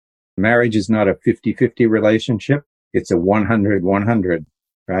Marriage is not a 50-50 relationship. It's a 100-100,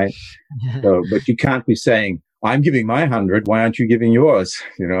 right? So, but you can't be saying, I'm giving my 100. Why aren't you giving yours?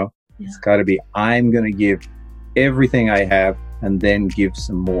 It's got to be, I'm going to give everything I have and then give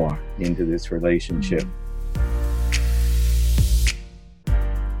some more into this relationship.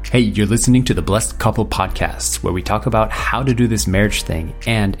 Hey, you're listening to the Blessed Couple Podcast, where we talk about how to do this marriage thing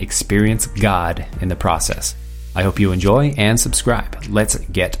and experience God in the process. I hope you enjoy and subscribe. Let's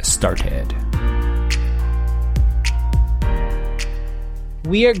get started.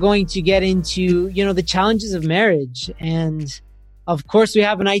 We are going to get into, the challenges of marriage. And of course, we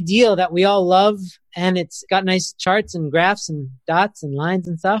have an ideal that we all love, and it's got nice charts and graphs and dots and lines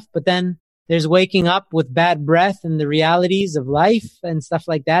and stuff. But then there's waking up with bad breath and the realities of life and stuff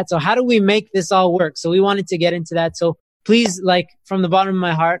like that. So how do we make this all work? So we wanted to get into that. So please, from the bottom of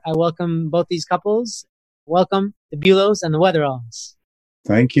my heart, I welcome both these couples. Welcome the Bullows and the Wetheralls.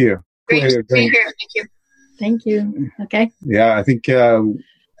 Thank you. Great to be here. Thank you. Thank you. Okay. Yeah, I think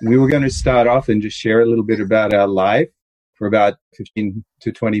we were going to start off and just share a little bit about our life for about 15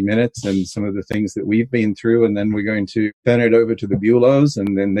 to 20 minutes and some of the things that we've been through. And then we're going to turn it over to the Bullows,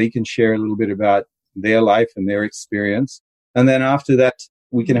 and then they can share a little bit about their life and their experience. And then after that,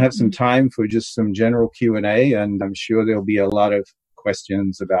 we can have some time for just some general Q&A. And I'm sure there'll be a lot of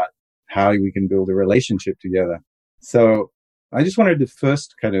questions about how we can build a relationship together. So I just wanted to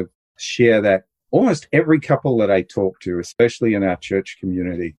first kind of share that almost every couple that I talk to, especially in our church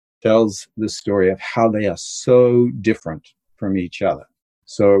community, tells the story of how they are so different from each other.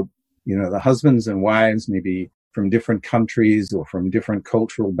 So, the husbands and wives may be from different countries or from different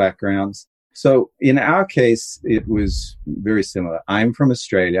cultural backgrounds. So in our case, it was very similar. I'm from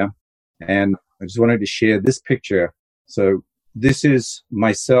Australia, and I just wanted to share this picture. So this is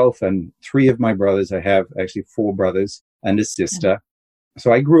myself and three of my brothers. I have actually four brothers and a sister.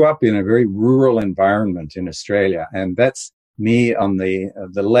 So I grew up in a very rural environment in Australia, and that's me on the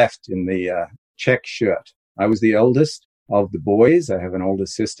left in the check shirt. I was the eldest of the boys. I have an older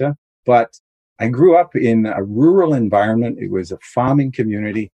sister, but I grew up in a rural environment. It was a farming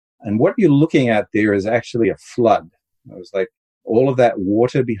community, and what you're looking at there is actually a flood. It was like all of that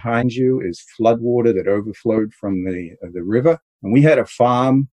water behind you is flood water that overflowed from the river. And we had a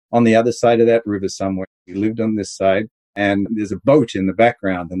farm on the other side of that river somewhere. We lived on this side, and there's a boat in the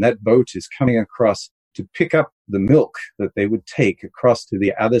background, and that boat is coming across to pick up the milk that they would take across to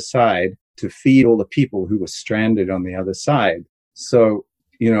the other side to feed all the people who were stranded on the other side. So,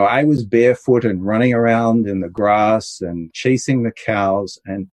 I was barefoot and running around in the grass and chasing the cows.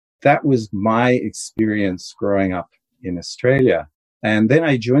 And that was my experience growing up in Australia. And then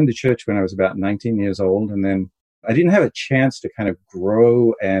I joined the church when I was about 19 years old. And then I didn't have a chance to kind of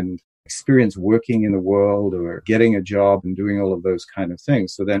grow and experience working in the world or getting a job and doing all of those kind of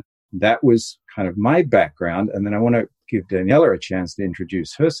things. So then that was kind of my background. And then I want to give Daniela a chance to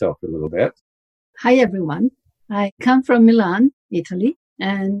introduce herself a little bit. Hi, everyone. I come from Milan, Italy,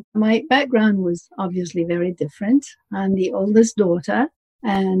 and my background was obviously very different. I'm the oldest daughter,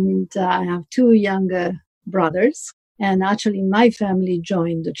 and I have two younger brothers. And actually, my family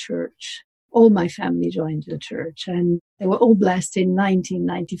joined the church. All my family joined the church, and they were all blessed in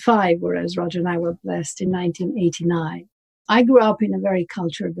 1995, whereas Roger and I were blessed in 1989. I grew up in a very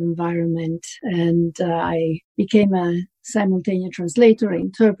cultured environment, and I became a simultaneous translator,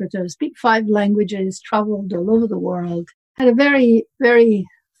 interpreter, speak 5 languages, traveled all over the world, had a very, very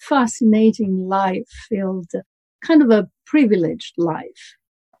fascinating life, filled kind of a privileged life.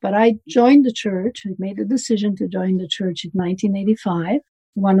 But I joined the church. I made a decision to join the church in 1985.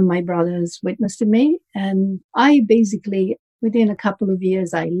 One of my brothers witnessed to me, and I basically, within a couple of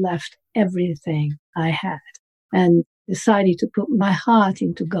years, I left everything I had and decided to put my heart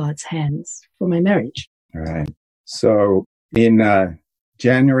into God's hands for my marriage. All right. So in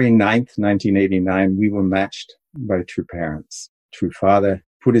January 9th, 1989, we were matched by true parents. True Father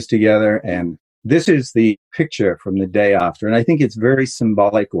put us together, and this is the picture from the day after. And I think it's very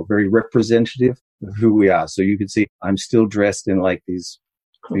symbolic or very representative of who we are. So you can see I'm still dressed in like these,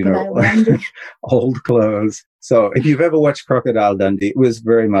 old clothes. So if you've ever watched Crocodile Dundee, it was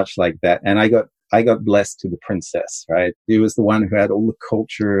very much like that. And I got blessed to the princess, right? He was the one who had all the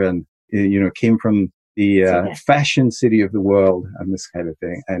culture and, came from the fashion city of the world and this kind of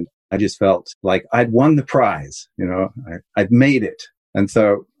thing. And I just felt like I'd won the prize, I'd made it. And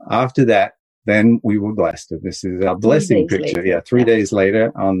so after that, then we were blessed. This is our blessing picture. Later. 3 days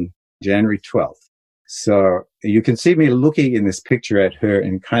later on January 12th. So you can see me looking in this picture at her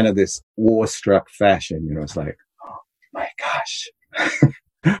in kind of this awestruck fashion. It's like, oh my gosh.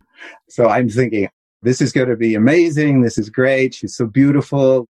 So I'm thinking, this is going to be amazing. This is great. She's so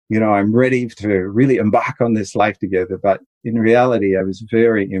beautiful. I'm ready to really embark on this life together. But in reality, I was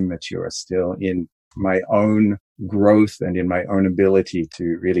very immature still in my own growth and in my own ability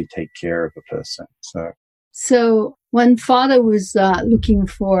to really take care of a person. So when Father was looking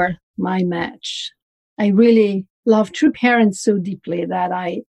for my match, I really loved true parents so deeply that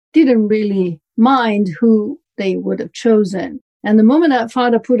I didn't really mind who they would have chosen. And the moment that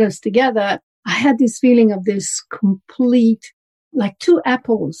Father put us together, I had this feeling of this complete, like two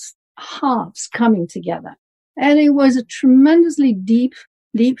apples, halves coming together. And it was a tremendously deep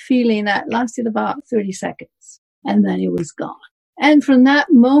feeling that lasted about 30 seconds. And then it was gone. And from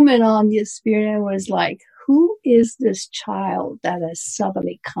that moment on, the experience was like, who is this child that has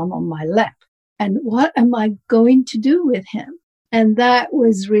suddenly come on my lap? And what am I going to do with him? And that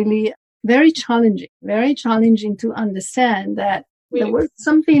was really very challenging to understand that there was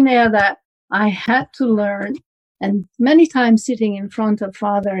something there that I had to learn. And many times sitting in front of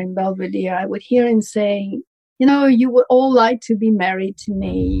Father in Belvedere, I would hear him saying, you would all like to be married to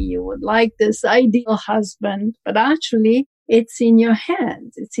me. You would like this ideal husband, but actually it's in your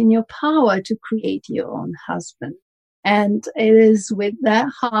hands. It's in your power to create your own husband. And it is with that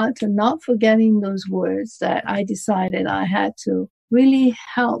heart and not forgetting those words that I decided I had to really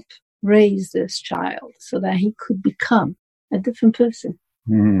help raise this child so that he could become a different person.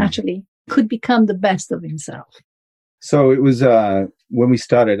 Actually, could become the best of himself. So it was when we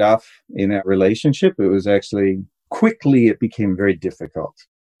started off in that relationship, it was actually quickly it became very difficult.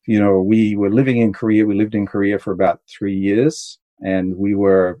 We were living in Korea. We lived in Korea for about 3 years, and we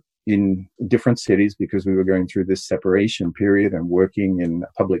were in different cities because we were going through this separation period and working in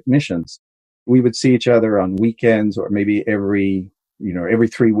public missions. We would see each other on weekends or maybe every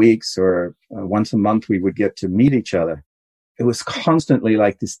 3 weeks or once a month we would get to meet each other. It was constantly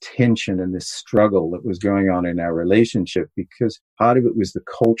like this tension and this struggle that was going on in our relationship because part of it was the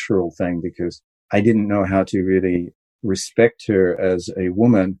cultural thing because I didn't know how to really respect her as a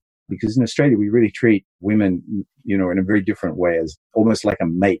woman because in Australia, we really treat women, in a very different way as almost like a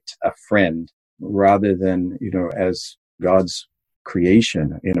mate, a friend, rather than, as God's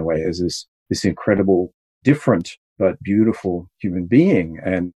creation in a way, as this incredible, different, but beautiful human being.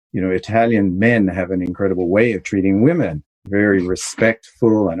 And, Italian men have an incredible way of treating women, very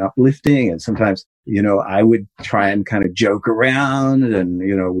respectful and uplifting. And sometimes, I would try and kind of joke around and,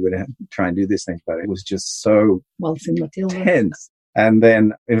 we would try and do these things, but it was just so tense. And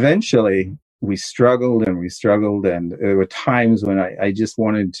then eventually we struggled and there were times when I just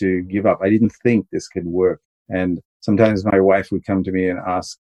wanted to give up. I didn't think this could work. And sometimes my wife would come to me and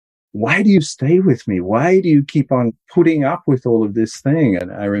ask, why do you stay with me? Why do you keep on putting up with all of this thing?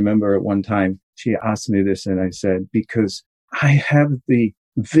 And I remember at one time she asked me this and I said, because I have the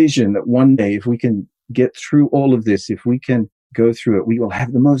vision that one day if we can get through all of this, if we can go through it, we will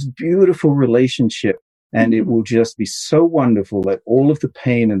have the most beautiful relationship. And it will just be so wonderful that all of the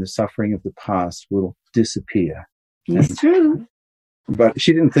pain and the suffering of the past will disappear. It's true. But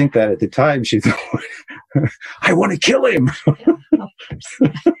she didn't think that at the time. She thought, I want to kill him.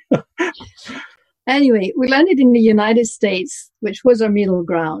 Anyway, we landed in the United States, which was our middle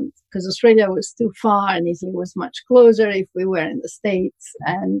ground because Australia was too far and Italy was much closer if we were in the States.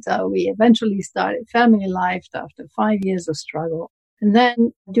 And we eventually started family life after 5 years of struggle. And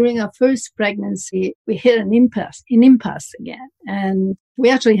then during our first pregnancy, we hit an impasse again. And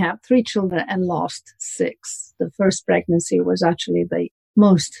we actually have 3 children and lost 6. The first pregnancy was actually the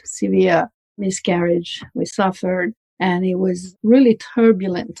most severe miscarriage we suffered. And it was really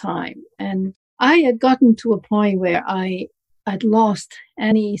turbulent time. And I had gotten to a point where I had lost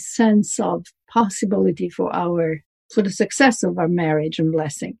any sense of possibility for the success of our marriage and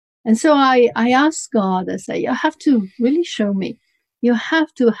blessing. And so I asked God, I said, you have to really show me. You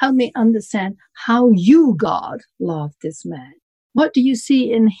have to help me understand how you, God, love this man. What do you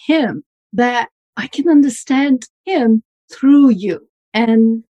see in him that I can understand him through you?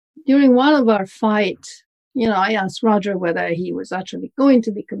 And during one of our fights, I asked Roger whether he was actually going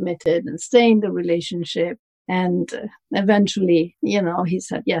to be committed and stay in the relationship. And eventually, he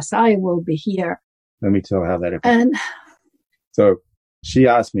said, yes, I will be here. Let me tell how that happened. And so she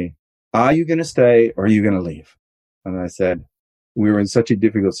asked me, are you going to stay or are you going to leave? And I said, we were in such a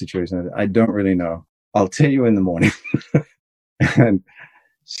difficult situation. I don't really know. I'll tell you in the morning. And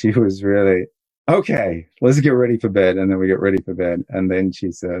she was really, okay, let's get ready for bed. And then we get ready for bed. And then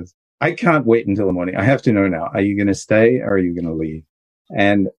she says, I can't wait until the morning. I have to know now. Are you going to stay or are you going to leave?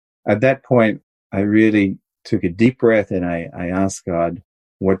 And at that point, I really took a deep breath and I asked God,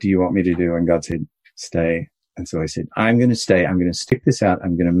 what do you want me to do? And God said, stay. And so I said, I'm going to stay. I'm going to stick this out.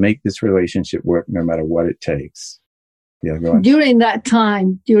 I'm going to make this relationship work no matter what it takes. Yeah, go on. During that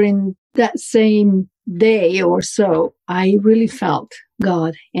time, during that same day or so, I really felt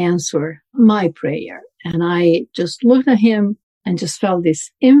God answer my prayer. And I just looked at him and just felt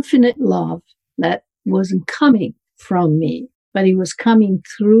this infinite love that wasn't coming from me, but it was coming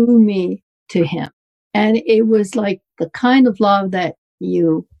through me to him. And it was like the kind of love that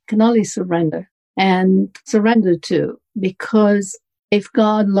you can only surrender to, because if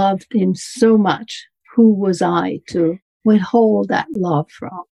God loved him so much, who was I to withhold that love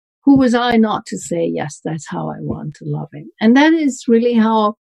from? Who was I not to say, yes, that's how I want to love him? And that is really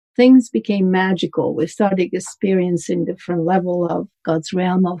how things became magical. We started experiencing different level of God's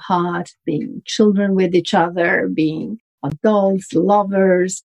realm of heart, being children with each other, being adults,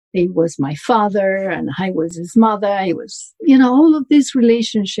 lovers. He was my father and I was his mother. It was, all of these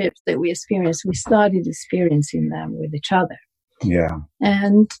relationships that we experienced, we started experiencing them with each other. Yeah.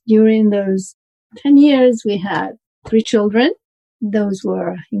 And during those 10 years, we had 3 children. Those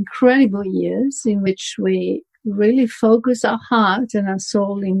were incredible years in which we really focused our heart and our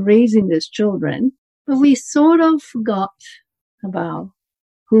soul in raising these children. But we sort of forgot about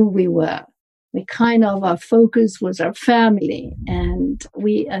who we were. Our focus was our family. And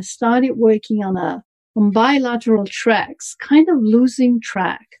we started working on bilateral tracks, kind of losing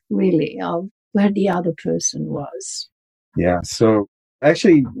track, really, of where the other person was. Yeah. So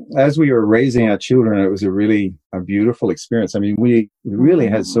actually, as we were raising our children, it was a beautiful experience. I mean, we really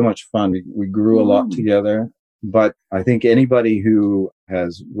had so much fun. We grew a lot together, but I think anybody who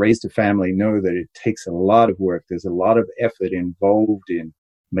has raised a family know that it takes a lot of work. There's a lot of effort involved in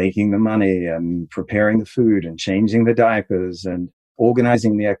making the money and preparing the food and changing the diapers and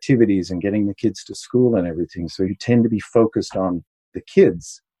organizing the activities and getting the kids to school and everything. So you tend to be focused on the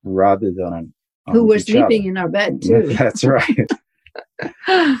kids rather than on who were sleeping in our bed too. That's right.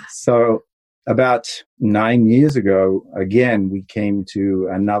 So about 9 years ago, again, we came to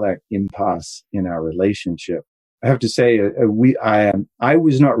another impasse in our relationship. I have to say, I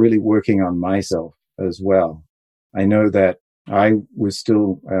was not really working on myself as well. I know that I was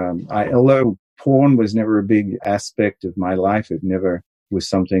still, although porn was never a big aspect of my life, it never was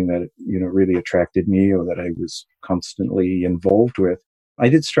something that, really attracted me or that I was constantly involved with. I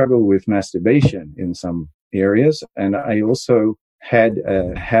did struggle with masturbation in some areas. And I also had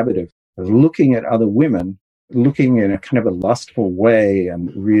a habit of looking at other women, looking in a kind of a lustful way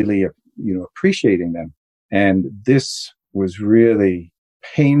and really, appreciating them. And this was really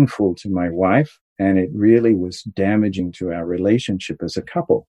painful to my wife. And it really was damaging to our relationship as a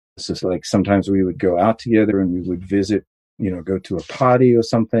couple. It's just like sometimes we would go out together and we would visit, go to a party or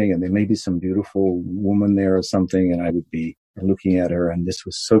something, and there may be some beautiful woman there or something, and I would be looking at her, and this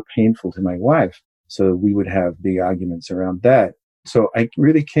was so painful to my wife. So we would have big arguments around that. So I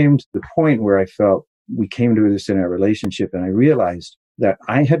really came to the point where I felt we came to this in our relationship, and I realized that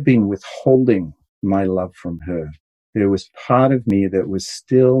I had been withholding my love from her. There was part of me that was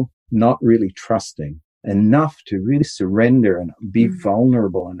still not really trusting enough to really surrender and be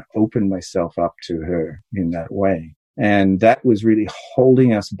vulnerable and open myself up to her in that way. And that was really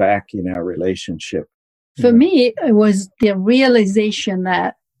holding us back in our relationship. For me, it was the realization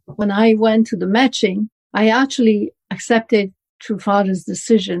that when I went to the matching, I actually accepted True Father's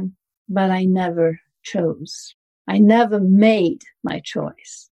decision, but I never chose. I never made my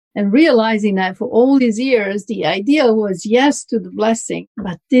choice. And realizing that for all these years, the idea was yes to the blessing,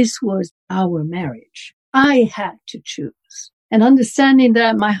 but this was our marriage. I had to choose. And understanding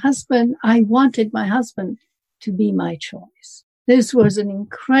that I wanted my husband to be my choice. This was an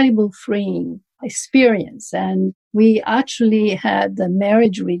incredible freeing experience. And we actually had the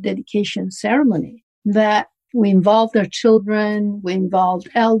marriage rededication ceremony that we involved our children. We involved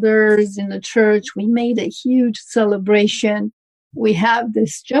elders in the church. We made a huge celebration. We have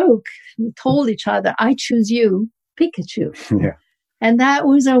this joke. We told each other, I choose you, Pikachu. Yeah. And that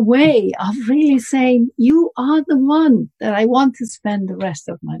was a way of really saying, you are the one that I want to spend the rest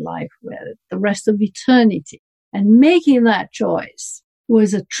of my life with, the rest of eternity. And making that choice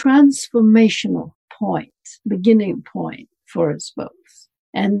was a transformational point, beginning point for us both.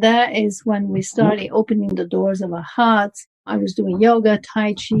 And that is when we started opening the doors of our hearts. I was doing yoga,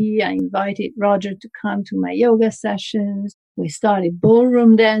 Tai Chi. I invited Roger to come to my yoga sessions. We started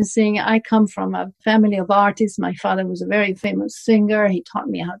ballroom dancing. I come from a family of artists. My father was a very famous singer. He taught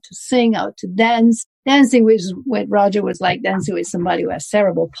me how to sing, how to dance. Dancing with Roger was like dancing with somebody who has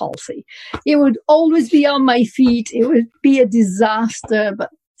cerebral palsy. It would always be on my feet. It would be a disaster. But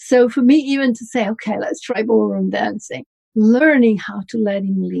so for me, even to say, okay, let's try ballroom dancing, learning how to let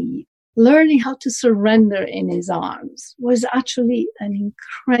him lead, learning how to surrender in his arms was actually an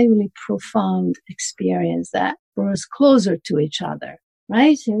incredibly profound experience that brought us closer to each other,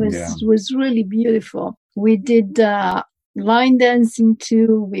 right? It was really beautiful. We did line dancing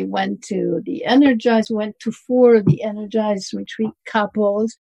too. We went to the Energize, went to 4 of the Energize retreat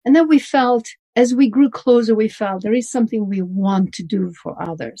couples. And then we felt, as we grew closer, we felt there is something we want to do for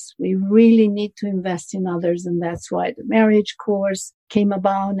others. We really need to invest in others. And that's why the marriage course came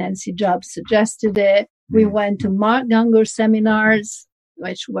about. Nancy Jobs suggested it. We went to Mark Gungor seminars,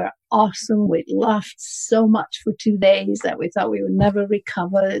 which were awesome. We laughed so much for 2 days that we thought we would never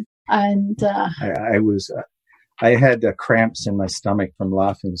recover. And I had cramps in my stomach from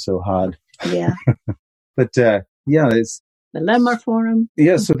laughing so hard. Yeah. But it's the Lemmer Forum.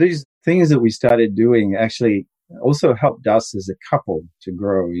 Yeah, so these things that we started doing actually also helped us as a couple to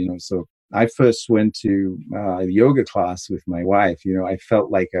grow, So I first went to a yoga class with my wife. I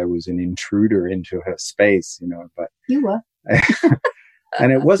felt like I was an intruder into her space, but you were.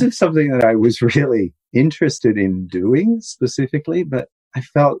 And it wasn't something that I was really interested in doing specifically, but I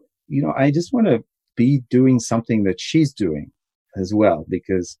felt, I just want to be doing something that she's doing as well,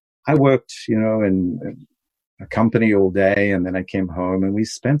 because I worked, in a company all day, and then I came home and we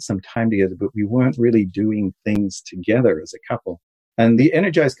spent some time together, but we weren't really doing things together as a couple. And the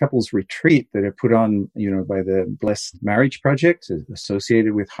Energized Couples Retreat that are put on, by the Blessed Marriage Project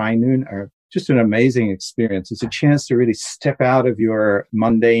associated with High Noon are just an amazing experience. It's a chance to really step out of your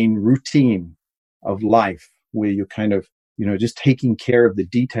mundane routine of life where you're kind of, just taking care of the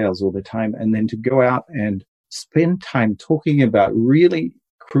details all the time, and then to go out and spend time talking about really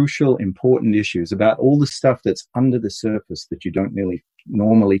crucial, important issues, about all the stuff that's under the surface that you don't really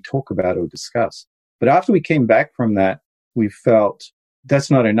normally talk about or discuss. But after we came back from that, we felt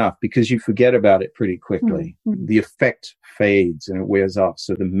that's not enough, because you forget about it pretty quickly. Mm-hmm. The effect fades and it wears off.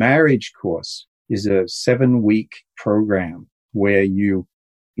 So the marriage course is a 7-week program where you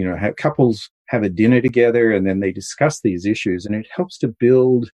have couples have a dinner together and then they discuss these issues, and it helps to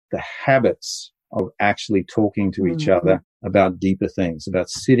build the habits of actually talking to each other about deeper things, about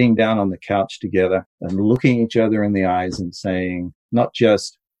sitting down on the couch together and looking each other in the eyes and saying, not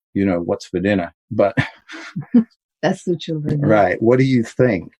just, what's for dinner, but that's the children. Right. What do you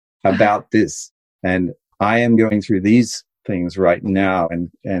think about this? And I am going through these things right now,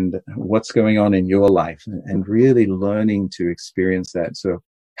 and what's going on in your life, and really learning to experience that. So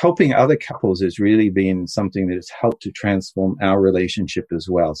helping other couples has really been something that has helped to transform our relationship as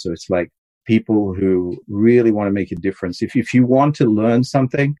well. So it's like people who really want to make a difference. If you want to learn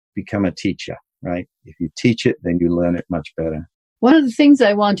something, become a teacher, right? If you teach it, then you learn it much better. One of the things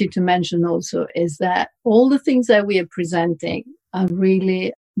I wanted to mention also is that all the things that we are presenting are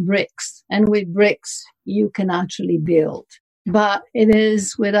really bricks. And with bricks, you can actually build. But it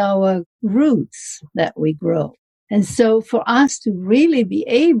is with our roots that we grow. And so for us to really be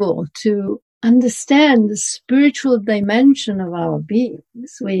able to understand the spiritual dimension of our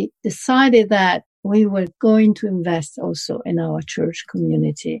beings, we decided that we were going to invest also in our church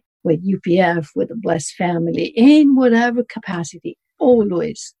community with UPF, with the Blessed Family, in whatever capacity,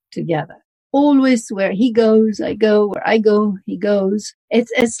 always together. Always where he goes, I go, where I go, he goes.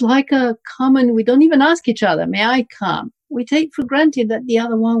 It's like a common, we don't even ask each other, may I come? We take for granted that the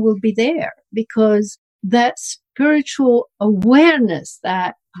other one will be there, because that spiritual awareness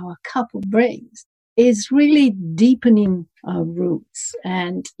that our couple brings is really deepening our roots.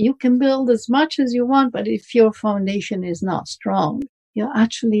 And you can build as much as you want, but if your foundation is not strong, you're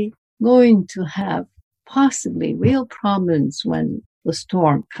actually going to have possibly real problems when the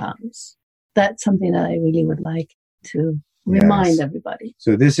storm comes. That's something that I really would like to remind everybody.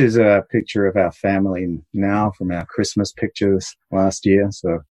 So this is a picture of our family now from our Christmas pictures last year.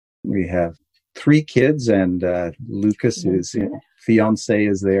 So we have 3 kids, and Lucas, his fiance,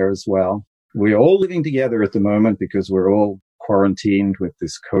 is there as well. We're all living together at the moment because we're all quarantined with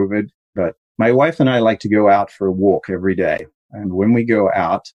this COVID. But my wife and I like to go out for a walk every day. And when we go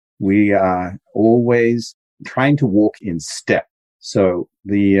out, we are always trying to walk in step. So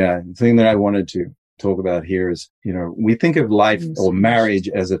the thing that I wanted to talk about here is, we think of life or marriage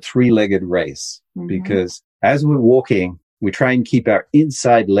as a 3-legged race, because as we're walking, we try and keep our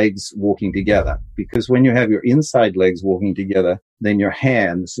inside legs walking together, because when you have your inside legs walking together, then your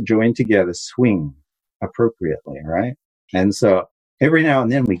hands joined together swing appropriately, right? And so every now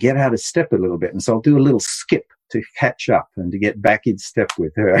and then we get out of step a little bit. And so I'll do a little skip to catch up and to get back in step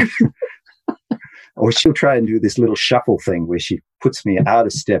with her. Or she'll try and do this little shuffle thing where she puts me out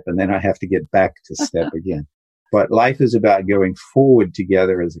of step and then I have to get back to step again. But life is about going forward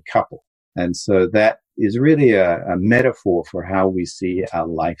together as a couple. And so that is really a metaphor for how we see our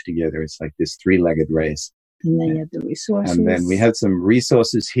life together. It's like this 3-legged race. And then you have the resources. And then we had some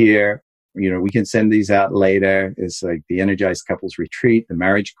resources here. We can send these out later. It's like the Energized Couples Retreat, the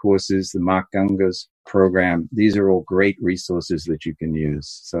marriage courses, the Mark Gungor's program. These are all great resources that you can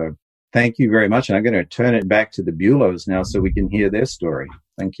use. So thank you very much. And I'm going to turn it back to the Bullows now so we can hear their story.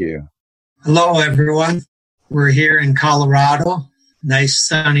 Thank you. Hello, everyone. We're here in Colorado. Nice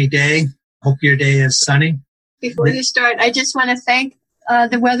sunny day. Hope your day is sunny. Before you start, I just want to thank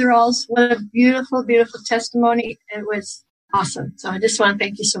the Wetheralls. What a beautiful, beautiful testimony. It was awesome. So I just want to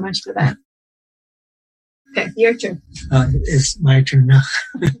thank you so much for that. Okay, your turn. It's my turn now.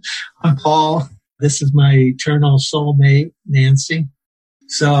 I'm Paul. This is my eternal soulmate, Nancy.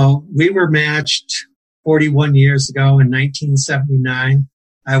 So we were matched 41 years ago in 1979.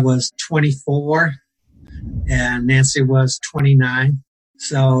 I was 24 and Nancy was 29.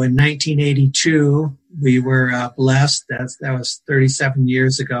 So in 1982, we were blessed. That was 37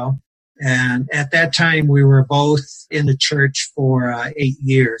 years ago. And at that time, we were both in the church for 8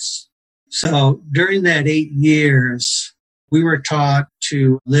 years. So during that 8 years, we were taught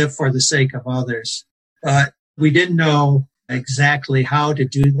to live for the sake of others. But we didn't know exactly how to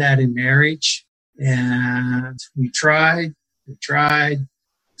do that in marriage. And we tried.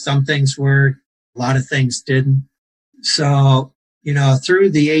 Some things worked, a lot of things didn't. So,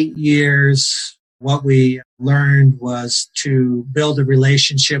 through the 8 years, what we learned was to build a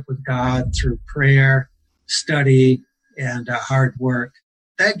relationship with God through prayer, study, and hard work.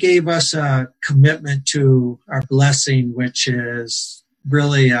 That gave us a commitment to our blessing, which is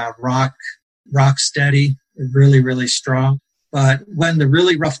really rock steady, really, really strong. But when the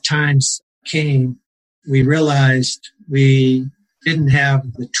really rough times came, we realized we didn't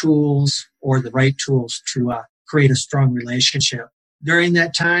have the tools or the right tools to create a strong relationship. During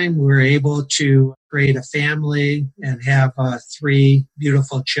that time, we were able to create a family and have 3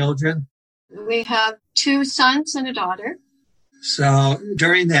 beautiful children. We have 2 sons and a daughter. So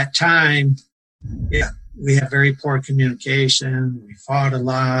during that time, we had very poor communication. We fought a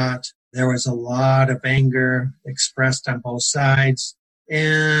lot. There was a lot of anger expressed on both sides.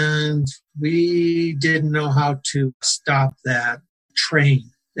 And we didn't know how to stop that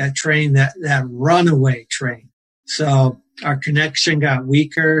runaway train. So our connection got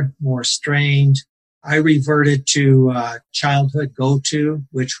weaker, more strained. I reverted to childhood go-to,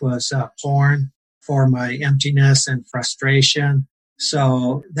 which was porn for my emptiness and frustration.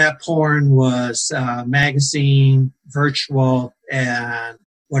 So that porn was magazine, virtual, and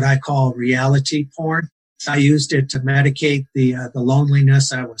what I call reality porn. I used it to medicate the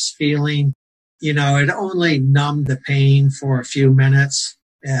loneliness I was feeling. It only numbed the pain for a few minutes.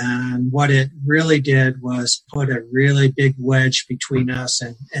 And what it really did was put a really big wedge between us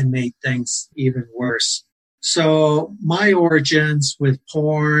and made things even worse. So my origins with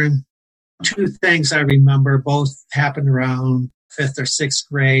porn, 2 things I remember, both happened around 5th or 6th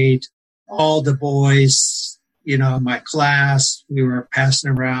grade. All the boys, in my class, we were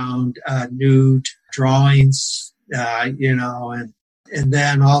passing around nude drawings, and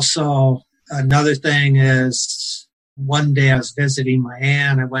then also another thing is one day I was visiting my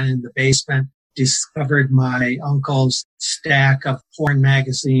aunt. I went in the basement, discovered my uncle's stack of porn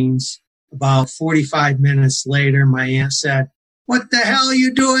magazines. About 45 minutes later, my aunt said, "What the hell are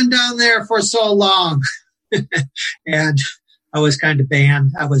you doing down there for so long?" And I was kind of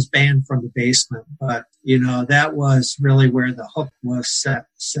banned. I was banned from the basement. But, that was really where the hook was set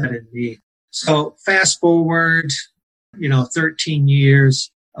in me. So fast forward, 13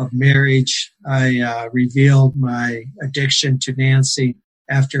 years of marriage, I revealed my addiction to Nancy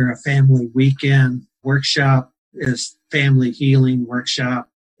after a family weekend workshop, is family healing workshop,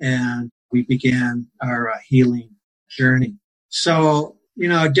 and we began our healing journey. So,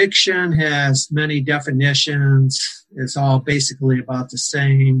 addiction has many definitions. It's all basically about the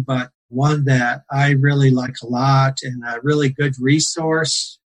same, but one that I really like a lot and a really good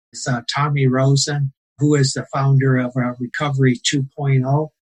resource is Tommy Rosen, who is the founder of Recovery 2.0.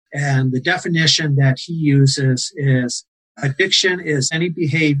 And the definition that he uses is addiction is any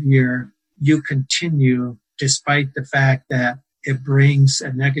behavior you continue despite the fact that it brings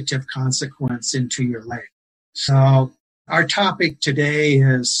a negative consequence into your life. So our topic today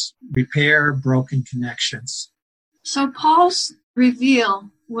is repair broken connections. So Paul's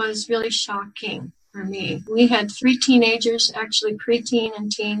reveal was really shocking for me. We had 3 teenagers, actually preteen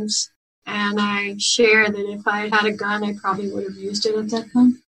and teens, and I share that if I had a gun, I probably would have used it at that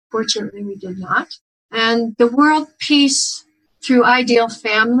time. Fortunately, we did not. And the World Peace Through Ideal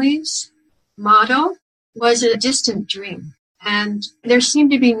Families motto was a distant dream, and there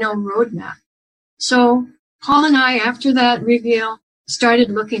seemed to be no roadmap. So Paul and I, after that reveal, started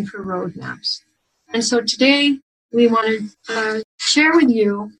looking for roadmaps. And so today we want to share with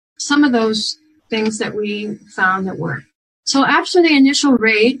you some of those things that we found that work. So after the initial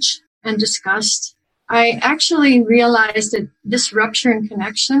rage and disgust, I actually realized that this rupture in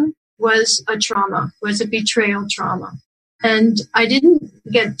connection was a trauma, was a betrayal trauma. And I didn't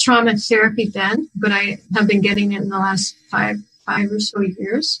get trauma therapy then, but I have been getting it in the last five or so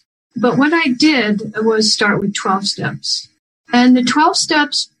years. But what I did was start with 12 steps. And the 12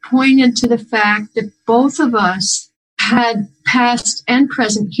 steps pointed to the fact that both of us had past and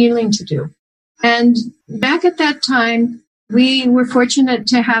present healing to do. And back at that time, we were fortunate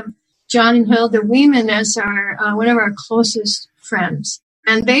to have John and Hilda Weeman as our one of our closest friends.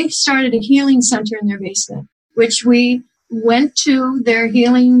 And they started a healing center in their basement, which we went to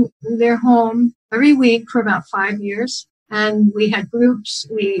their home every week for about 5 years. And we had groups,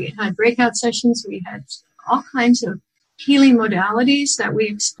 we had breakout sessions, we had all kinds of healing modalities that we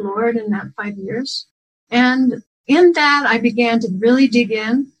explored in that 5 years. And in that, I began to really dig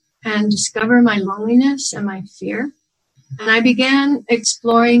in and discover my loneliness and my fear. And I began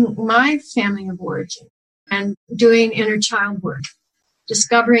exploring my family of origin and doing inner child work,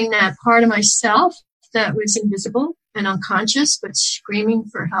 discovering that part of myself that was invisible and unconscious, but screaming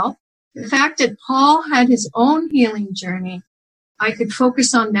for help. The fact that Paul had his own healing journey, I could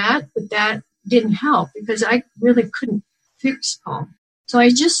focus on that, but that didn't help because I really couldn't fix Paul. So I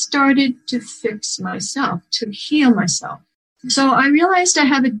just started to fix myself, to heal myself. So I realized I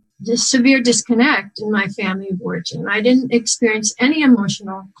have a severe disconnect in my family of origin. I didn't experience any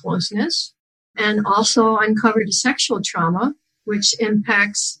emotional closeness, and also uncovered a sexual trauma, which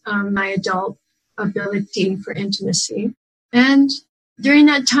impacts my adult ability for intimacy. And during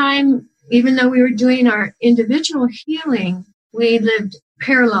that time, even though we were doing our individual healing, we lived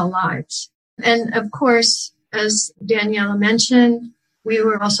parallel lives. And of course, as Daniela mentioned, we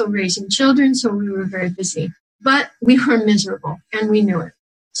were also raising children, so we were very busy. But we were miserable, and we knew it.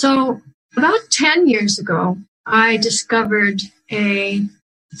 So about 10 years ago, I discovered a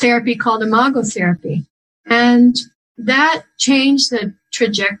therapy called imago therapy. And that changed the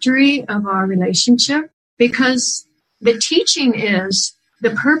trajectory of our relationship because the teaching is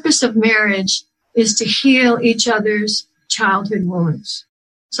the purpose of marriage is to heal each other's childhood wounds.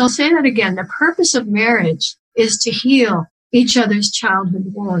 So I'll say that again. The purpose of marriage is to heal each other's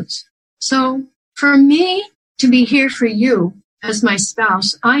childhood wounds. So for me to be here for you as my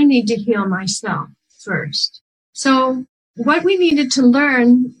spouse, I need to heal myself first. So what we needed to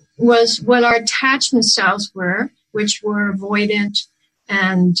learn was what our attachment styles were, which were avoidant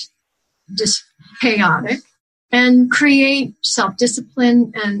and just chaotic, and create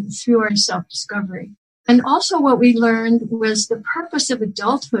self-discipline and through our self-discovery. And also what we learned was the purpose of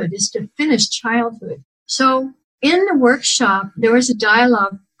adulthood is to finish childhood. So in the workshop, there was a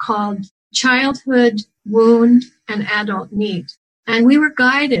dialogue called Childhood, Wound, and Adult Need. And we were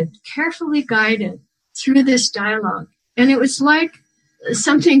carefully guided through this dialogue. And it was like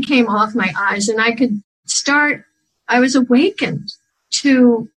something came off my eyes and I was awakened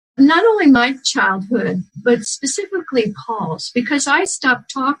to not only my childhood, but specifically Paul's, because I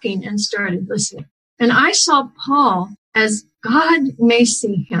stopped talking and started listening. And I saw Paul as God may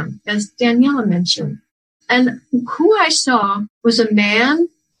see him, as Daniela mentioned. And who I saw was a man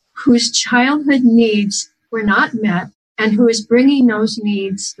whose childhood needs were not met and who is bringing those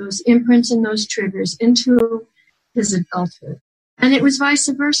needs, those imprints and those triggers into his adulthood. And it was vice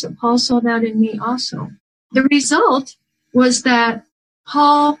versa. Paul saw that in me also. The result was that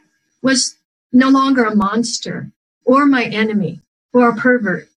Paul was no longer a monster or my enemy or a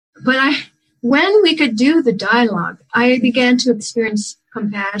pervert. But when we could do the dialogue, I began to experience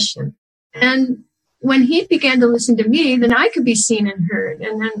compassion. And when he began to listen to me, then I could be seen and heard,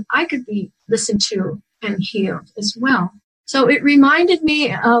 and then I could be listened to and healed as well. So it reminded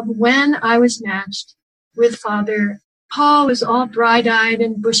me of when I was matched with Father. Paul was all bright-eyed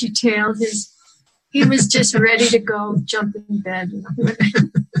and bushy-tailed. He was just ready to go jump in bed.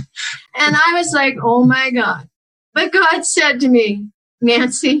 And I was like, oh my God. But God said to me,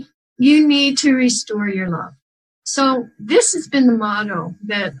 Nancy, you need to restore your love. So this has been the motto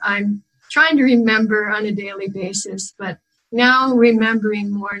that I'm trying to remember on a daily basis, but now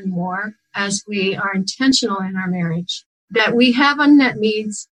remembering more and more as we are intentional in our marriage, that we have unmet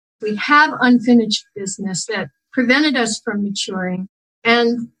needs, we have unfinished business that prevented us from maturing.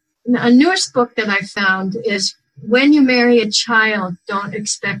 And a newest book that I found is When You Marry a Child, Don't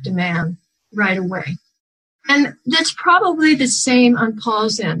Expect a Man Right Away. And that's probably the same on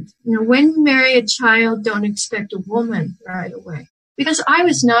Paul's end. When you marry a child, don't expect a woman right away. Because I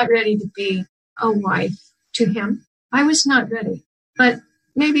was not ready to be a wife to him. I was not ready. But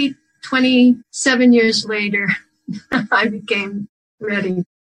maybe 27 years later, I became ready.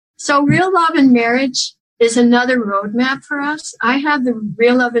 So Real Love in Marriage is another roadmap for us. I have the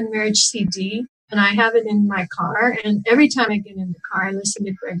Real Love in Marriage CD, and I have it in my car. And every time I get in the car, I listen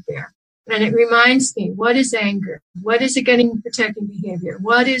to Greg Bear. And it reminds me, what is anger? What is against protecting behavior?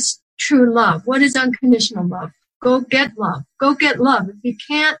 What is true love? What is unconditional love? Go get love. Go get love. If you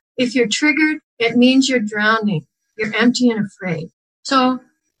can't, if you're triggered, it means you're drowning. You're empty and afraid. So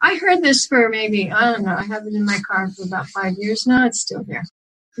I heard this for maybe, I don't know, I have it in my car for about 5 years now. It's still there.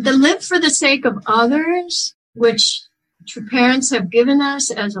 The live for the sake of others, which true parents have given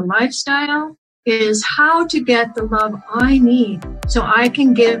us as a lifestyle, is how to get the love I need so I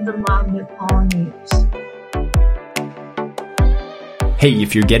can give the love that Paul needs. Hey,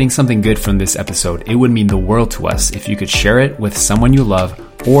 if you're getting something good from this episode, it would mean the world to us if you could share it with someone you love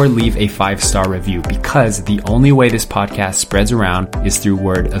or leave a 5-star review, because the only way this podcast spreads around is through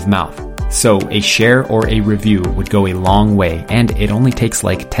word of mouth. So a share or a review would go a long way, and it only takes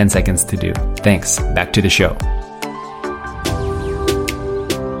like 10 seconds to do. Thanks. Back to the show.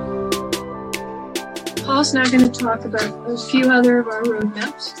 Paul's now going to talk about a few other of our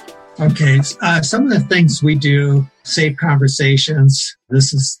roadmaps. Okay. Some of the things we do, safe conversations.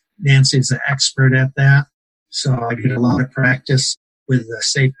 Nancy's an expert at that. So I get a lot of practice with the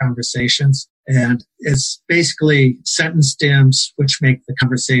safe conversations. And it's basically sentence stems which make the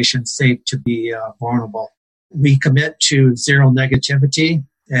conversation safe to be vulnerable. We commit to zero negativity,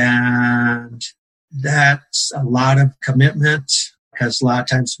 and that's a lot of commitment because a lot of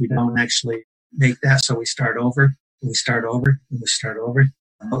times we don't actually make that. So we start over, and we start over, and we start over.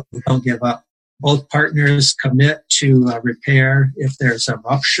 We don't give up. Both partners commit to repair if there's a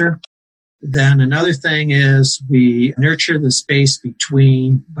rupture. Then another thing is we nurture the space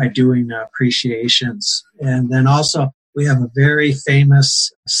between by doing appreciations. And then also we have a very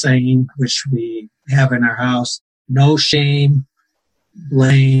famous saying, which we have in our house: no shame,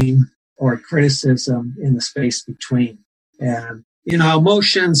 blame, or criticism in the space between. And,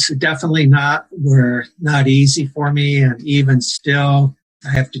 emotions definitely were not easy for me. And even still,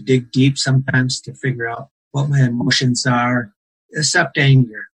 I have to dig deep sometimes to figure out what my emotions are, except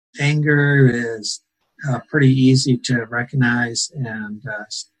anger. Anger is pretty easy to recognize, and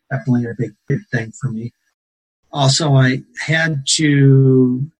it's definitely a big thing for me. Also, I had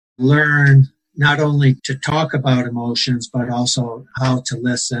to learn not only to talk about emotions, but also how to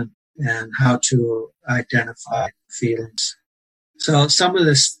listen and how to identify feelings. So some of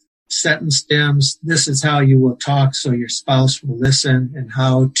this sentence stems, this is how you will talk so your spouse will listen, and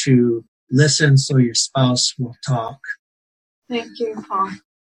how to listen so your spouse will talk. Thank you, Paul.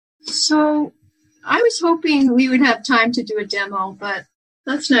 So I was hoping we would have time to do a demo, but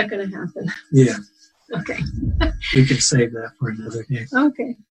that's not going to happen. Yeah. Okay. We can save that for another day.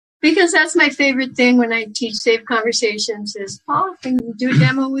 Okay. Because that's my favorite thing when I teach safe conversations is, Paul, can you do a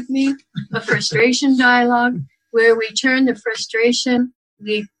demo with me? A frustration dialogue where we turn the frustration,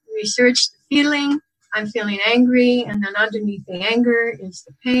 we research the feeling. I'm feeling angry, and then underneath the anger is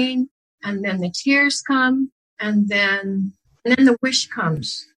the pain, and then the tears come, and then the wish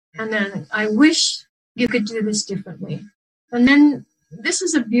comes. And then I wish you could do this differently. And then this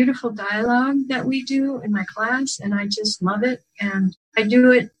is a beautiful dialogue that we do in my class, and I just love it. And I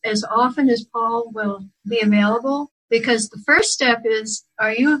do it as often as Paul will be available, because the first step is,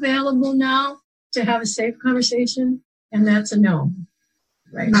 are you available now to have a safe conversation? And that's a no.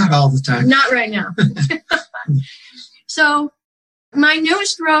 Right. Not all the time. Not right now. So my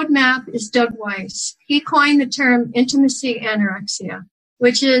newest roadmap is Doug Weiss. He coined the term intimacy anorexia,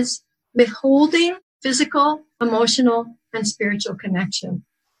 which is withholding physical, emotional, and spiritual connection.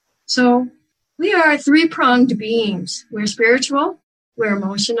 So we are 3-pronged beings. We're spiritual, we're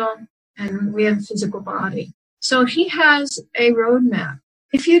emotional, and we have a physical body. So he has a roadmap.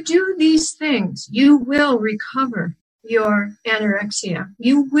 If you do these things, you will recover your anorexia.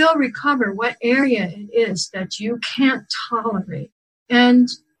 You will recover what area it is that you can't tolerate. And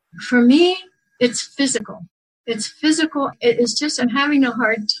for me, it's physical. It's physical. It is just, I'm having a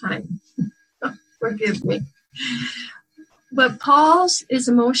hard time. Forgive me. But Paul's is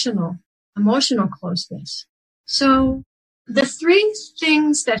emotional closeness. So the 3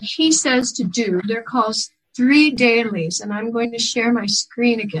 things that he says to do, they're called 3 dailies. And I'm going to share my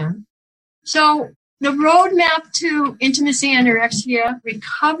screen again. So the roadmap to intimacy anorexia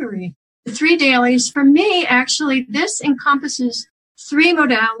recovery, the 3 dailies, for me, actually, this encompasses 3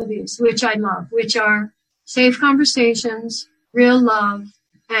 modalities, which I love, which are safe conversations, real love,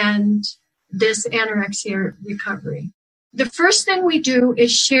 and this anorexia recovery. The first thing we do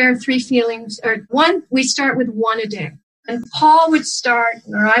is share 3 feelings, we start with 1 a day. And Paul would start,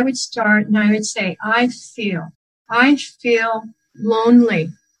 or I would start, and I would say, I feel lonely.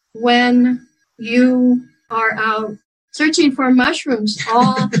 when you are out searching for mushrooms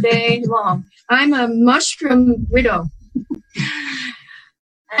all day long. I'm a mushroom widow.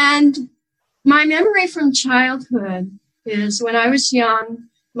 And my memory from childhood is when I was young,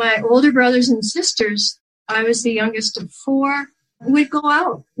 my older brothers and sisters, I was the youngest of four, would go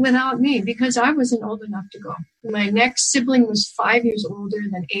out without me because I wasn't old enough to go. My next sibling was 5 years older,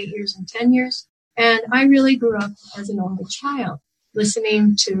 then 8 years and 10 years. And I really grew up as an only child,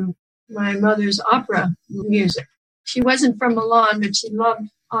 listening to my mother's opera music. She wasn't from Milan, but she loved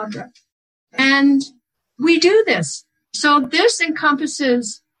opera. And we do this. So this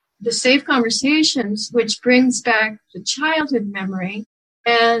encompasses the safe conversations, which brings back the childhood memory.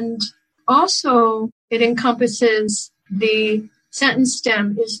 And also it encompasses the sentence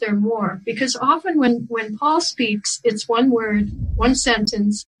stem, is there more? Because often when Paul speaks, it's one word, one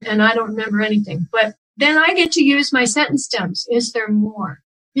sentence, and I don't remember anything. But then I get to use my sentence stems. Is there more?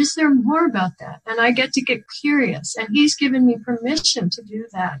 Is there more about that? And I get to get curious. And he's given me permission to do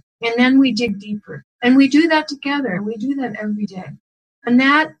that. And then we dig deeper. And we do that together. We do that every day. And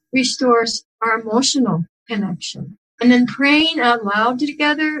that restores our emotional connection. And then praying out loud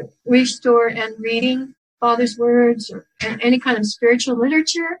together, restore, and reading Father's words or any kind of spiritual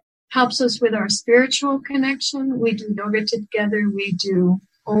literature helps us with our spiritual connection. We do yoga together. We do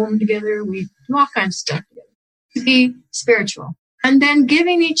Om together. We do all kinds of stuff together to be spiritual. And then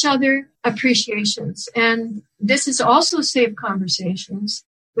giving each other appreciations. And this is also safe conversations,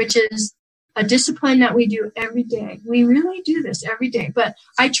 which is a discipline that we do every day. We really do this every day, but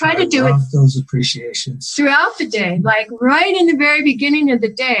I try to do it those appreciations throughout the day, like right in the very beginning of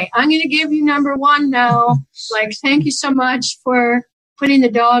the day. I'm going to give you number one now. Like, thank you so much for putting the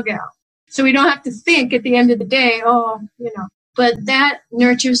dog out. So we don't have to think at the end of the day, but that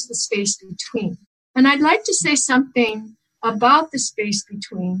nurtures the space between. And I'd like to say something about the space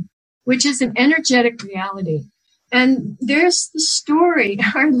between, which is an energetic reality. And there's the story,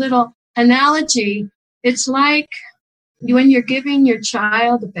 our little analogy. It's like when you're giving your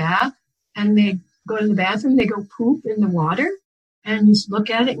child a bath and they go to the bathroom, they go poop in the water, and you look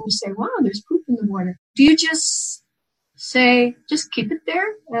at it and you say, wow, there's poop in the water. Do you just say, just keep it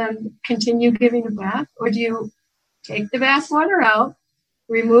there and continue giving a bath? Or do you take the bath water out,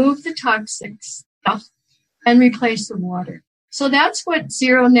 remove the toxic stuff, and replace the water? So that's what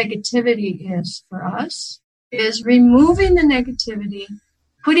zero negativity is for us, is removing the negativity,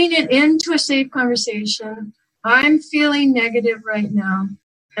 putting it into a safe conversation. I'm feeling negative right now,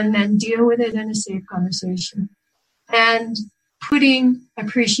 and then deal with it in a safe conversation. And putting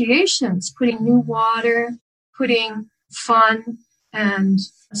appreciations, putting new water, putting fun and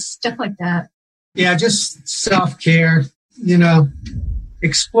stuff like that. Yeah, just self-care,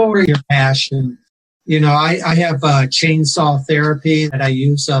 explore your passion. I have chainsaw therapy that I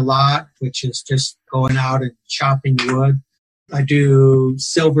use a lot, which is just going out and chopping wood. I do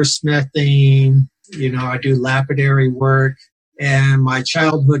silversmithing, I do lapidary work, and my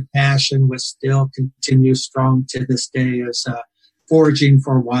childhood passion, which still continues strong to this day, is foraging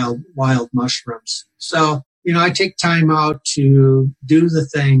for wild mushrooms. So, I take time out to do the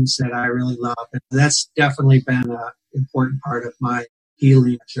things that I really love, and that's definitely been an important part of my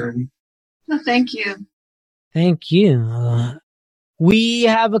healing journey. Well, thank you. Thank you. We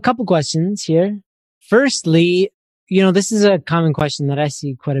have a couple questions here. Firstly, this is a common question that I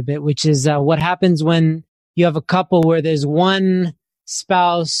see quite a bit, which is what happens when you have a couple where there's one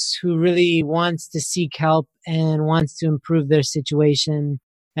spouse who really wants to seek help and wants to improve their situation,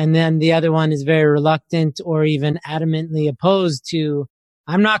 and then the other one is very reluctant or even adamantly opposed to,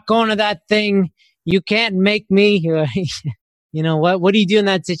 I'm not going to that thing. You can't make me. What do you do in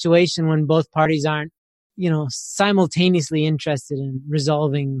that situation when both parties aren't, simultaneously interested in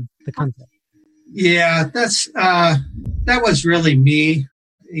resolving the conflict? Yeah, that was really me.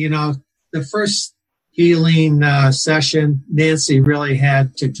 The first healing session, Nancy really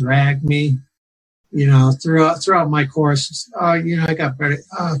had to drag me, throughout my course. I got better.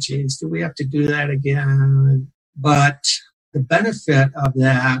 Oh, geez, do we have to do that again? But the benefit of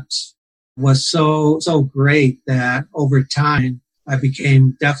that was so great that over time I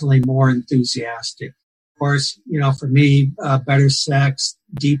became definitely more enthusiastic. Of course, for me, better sex,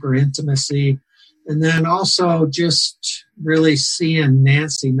 deeper intimacy. And then also just really seeing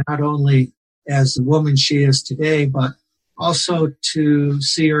Nancy not only as the woman she is today, but also to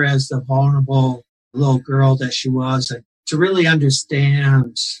see her as the vulnerable little girl that she was, and to really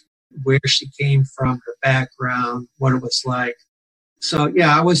understand where she came from, her background, what it was like. So,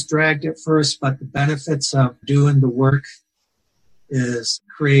 yeah, I was dragged at first, but the benefits of doing the work is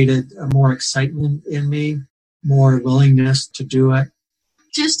created more excitement in me, more willingness to do it.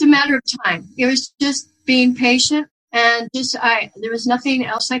 just a matter of time. It was just being patient, and there was nothing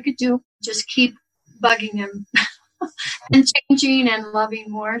else I could do. Just keep bugging him and changing and loving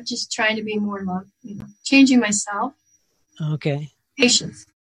more, just trying to be more loved, changing myself. Okay. Patience.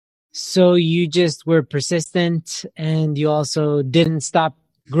 So you just were persistent, and you also didn't stop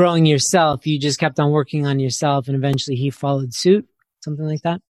growing yourself. You just kept on working on yourself, and eventually he followed suit, something like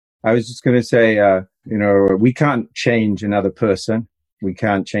that. I was just going to say, we can't change another person. We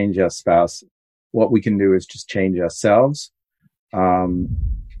can't change our spouse. What we can do is just change ourselves.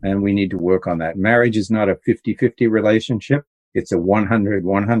 And we need to work on that. Marriage is not a 50-50 relationship. It's a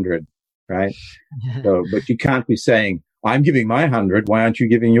 100-100, right? So, but you can't be saying, I'm giving my 100. Why aren't you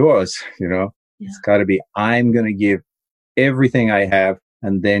giving yours? It's got to be, I'm going to give everything I have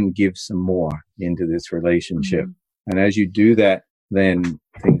and then give some more into this relationship. Mm-hmm. And as you do that, then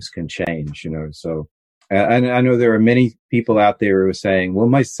things can change, So, and I know there are many people out there who are saying, well,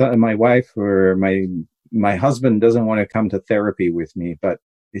 my son, my wife, or my husband doesn't want to come to therapy with me. But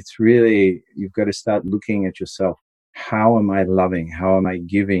it's really, you've got to start looking at yourself. How am I loving? How am I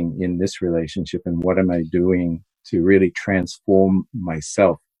giving in this relationship? And what am I doing to really transform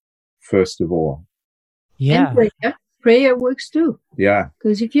myself, first of all? Yeah. And prayer works too. Yeah.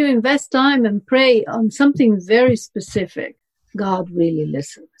 Because if you invest time and pray on something very specific, God really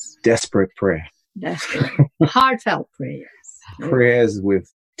listens. Desperate prayer. Desperate. Heartfelt prayers. Prayers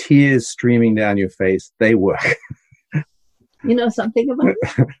with tears streaming down your face. They work. You know something about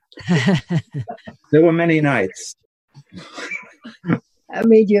it? There were many nights. I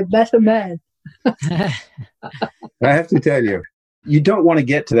made you a better man. I have to tell you, you don't want to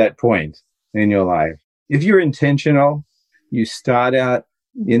get to that point in your life. If you're intentional, you start out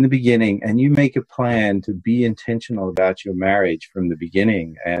in the beginning and you make a plan to be intentional about your marriage from the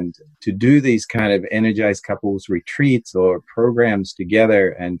beginning, and to do these kind of energized couples retreats or programs together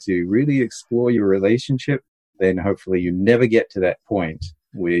and to really explore your relationship, then hopefully you never get to that point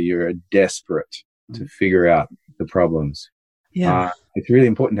where you're desperate to figure out the problems. Yeah. It's really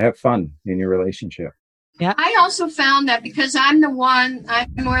important to have fun in your relationship. Yeah. I also found that because I'm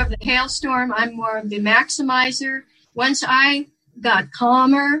more of the hailstorm, I'm more of the maximizer. Once I got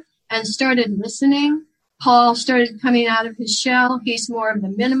calmer and started listening, Paul started coming out of his shell. He's more of the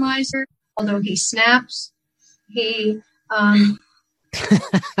minimizer, although he snaps. He out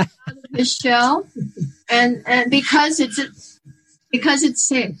of his shell, and because it's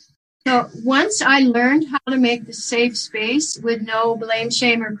safe. So once I learned how to make the safe space with no blame,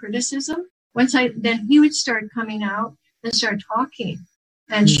 shame, or criticism, then he would start coming out and start talking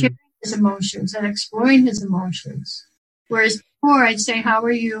and sharing his emotions and exploring his emotions. Whereas before I'd say, how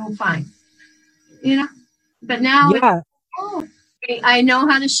are you? Fine. But now I know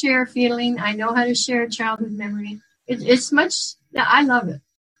how to share a feeling. I know how to share a childhood memory. It's much, I love it.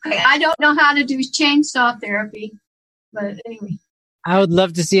 I don't know how to do chainsaw therapy, but anyway. I would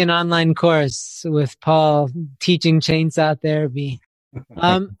love to see an online course with Paul teaching chainsaw therapy.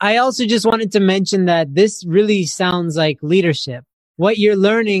 I also just wanted to mention that this really sounds like leadership. What you're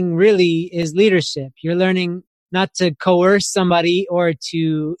learning really is leadership. You're learning not to coerce somebody or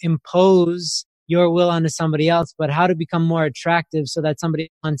to impose your will onto somebody else, but how to become more attractive so that somebody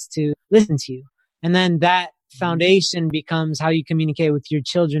wants to listen to you. And then that foundation becomes how you communicate with your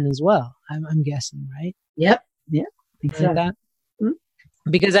children as well. I'm guessing, right? Yep. Exactly. Like that?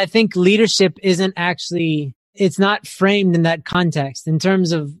 Because I think leadership isn't actually, it's not framed in that context in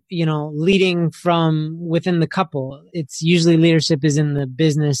terms of, leading from within the couple. It's usually leadership is in the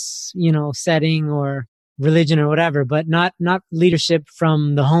business, setting or religion or whatever, but not leadership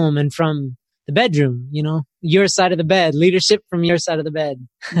from the home and from the bedroom, your side of the bed, leadership from your side of the bed.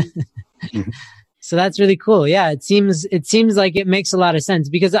 So that's really cool. Yeah. It seems like it makes a lot of sense,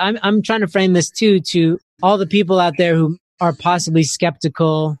 because I'm trying to frame this too, to all the people out there who are possibly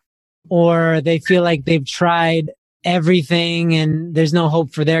skeptical, or they feel like they've tried everything and there's no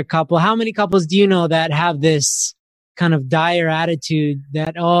hope for their couple. How many couples do you know that have this kind of dire attitude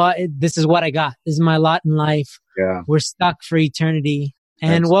that, this is what I got. This is my lot in life. Yeah. We're stuck for eternity.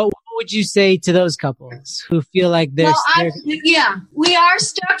 And what would you say to those couples who feel like they're... we are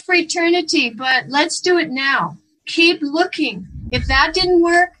stuck for eternity, but let's do it now. Keep looking. If that didn't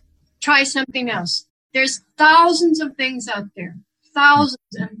work, try something else. There's thousands of things out there. Thousands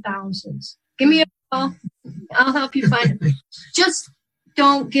and thousands. Give me a call. I'll help you find it. Just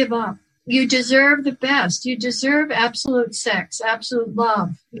don't give up. You deserve the best. You deserve absolute sex, absolute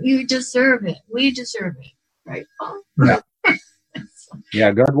love. You deserve it. We deserve it. Right, Paul? Yeah.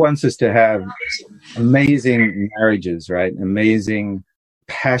 Yeah, God wants us to have amazing marriages, right? Amazing,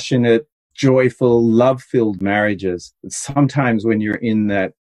 passionate, joyful, love-filled marriages. Sometimes when you're in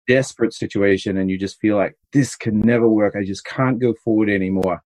that desperate situation and you just feel like this can never work, I just can't go forward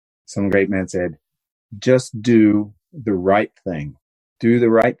anymore. Some great man said, just do the right thing. Do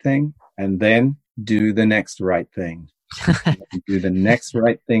the right thing and then do the next right thing. Do the next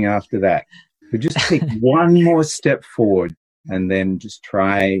right thing after that. So just take one more step forward and then just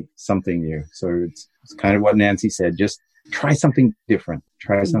try something new. So it's kind of what Nancy said. Just try something different.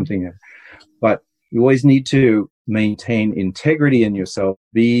 Try something new. But you always need to maintain integrity in yourself.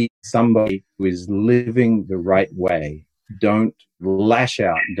 Be somebody who is living the right way. Don't lash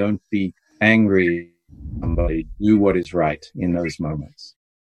out. Don't be angry. Somebody do what is right in those moments.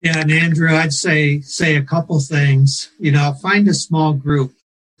 Yeah, and Andrew, I'd say a couple things. Find a small group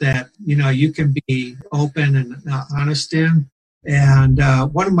that, you can be open and honest in. And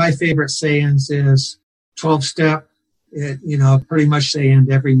one of my favorite sayings is 12-step. Pretty much they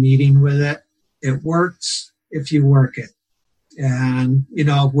end every meeting with it. It works if you work it. And,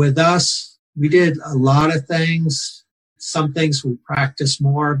 with us, we did a lot of things. Some things we practice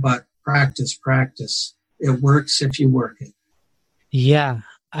more, but practice. It works if you work it. Yeah.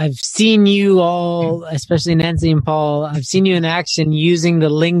 I've seen you all, especially Nancy and Paul, I've seen you in action using the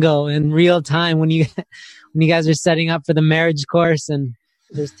lingo in real time when you guys are setting up for the marriage course and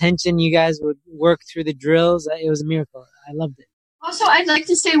there's tension, you guys would work through the drills. It was a miracle. I loved it. Also, I'd like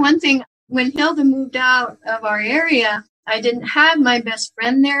to say one thing. When Hilda moved out of our area, I didn't have my best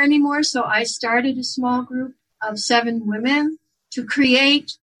friend there anymore, so I started a small group of 7 women to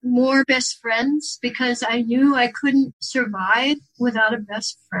create more best friends because I knew I couldn't survive without a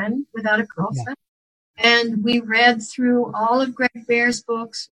best friend, without a girlfriend. Yeah. And we read through all of Greg Bear's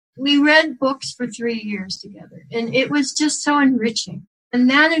books. We read books for 3 years together, and it was just so enriching. And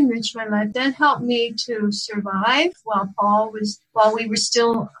that enriched my life. That helped me to survive while we were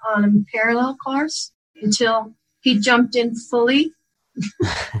still on a parallel course until he jumped in fully.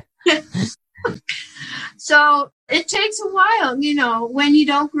 So it takes a while, when you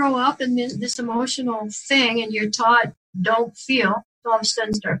don't grow up in this emotional thing and you're taught don't feel, all of a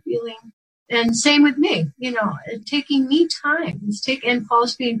sudden start feeling. And same with me, it's taking me time. And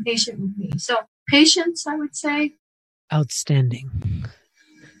Paul's being patient with me. So patience, I would say. Outstanding.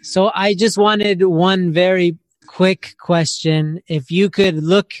 So I just wanted one very quick question. If you could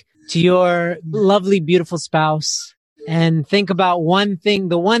look to your lovely, beautiful spouse and think about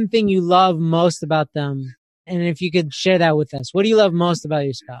the one thing you love most about them. And if you could share that with us, what do you love most about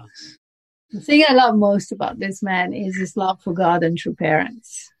your spouse? The thing I love most about this man is his love for God and true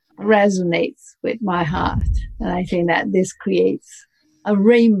parents. It resonates with my heart. And I think that this creates a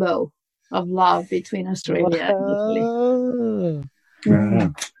rainbow of love between Australia and Italy.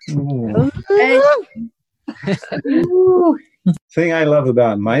 Thing I love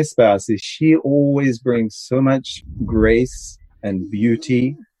about my spouse is she always brings so much grace and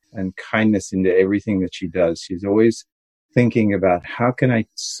beauty and kindness into everything that she does. She's always thinking about how can I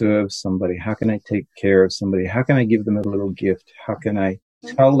serve somebody? How can I take care of somebody? How can I give them a little gift? How can I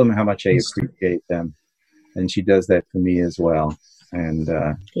tell them how much I appreciate them? And she does that for me as well. And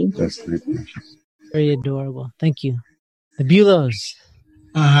that's very precious. Very adorable. Thank you. The Bullows.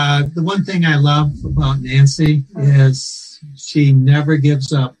 The one thing I love about Nancy is she never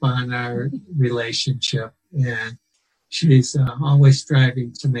gives up on our relationship, and she's always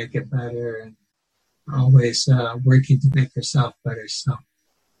striving to make it better and always working to make herself better. So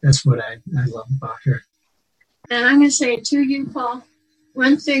that's what I love about her. And I'm going to say it to you, Paul.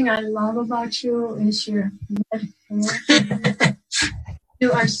 One thing I love about you is your red hair.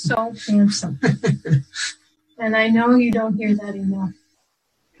 You are so handsome. And I know you don't hear that enough.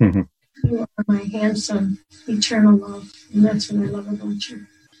 You are my handsome, eternal love. And that's what I love about you.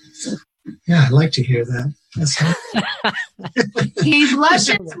 Yeah, I'd like to hear that. He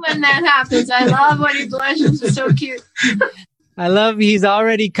blushes when that happens. I love when he blushes. It's so cute. I love he's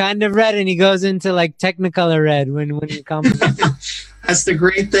already kind of red and he goes into like Technicolor red when you compliment. That's the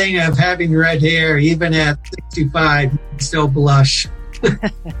great thing of having red hair. Even at 65, you still blush.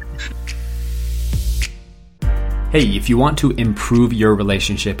 Hey, if you want to improve your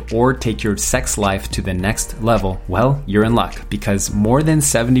relationship or take your sex life to the next level, well, you're in luck because more than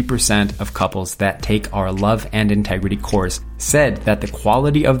 70% of couples that take our Love and Integrity course said that the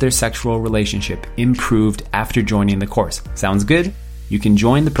quality of their sexual relationship improved after joining the course. Sounds good? You can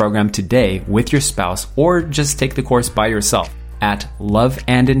join the program today with your spouse or just take the course by yourself at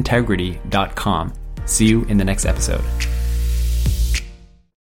loveandintegrity.com. See you in the next episode.